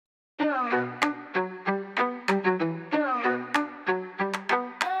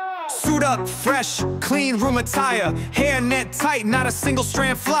Suit up, fresh, clean room attire. Hair net tight, not a single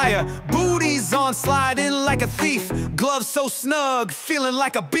strand flyer. Booties on, sliding like a thief. Gloves so snug, feeling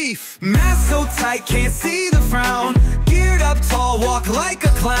like a beef. Mask so tight, can't see the frown. Geared up tall, walk like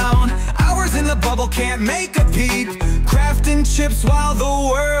a clown. Hours in the bubble, can't make a peep. Crafting chips while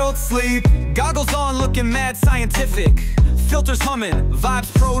the world sleep. Goggles on, looking mad scientific. Filters humming,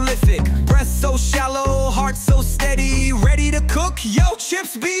 vibes prolific. Breath so shallow, heart so steady. Ready to cook, yo,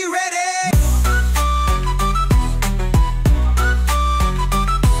 chips be ready.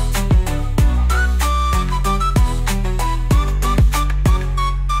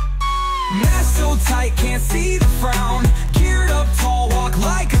 Mask so tight, can't see the frown. Geared up tall, walk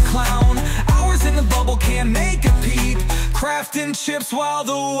like a clown. Hours in the bubble, can't make a peep. Crafting chips while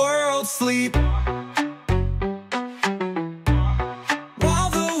the world sleep. While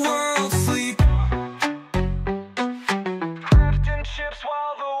the world sleep. Crafting chips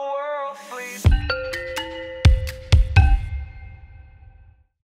while the world sleep.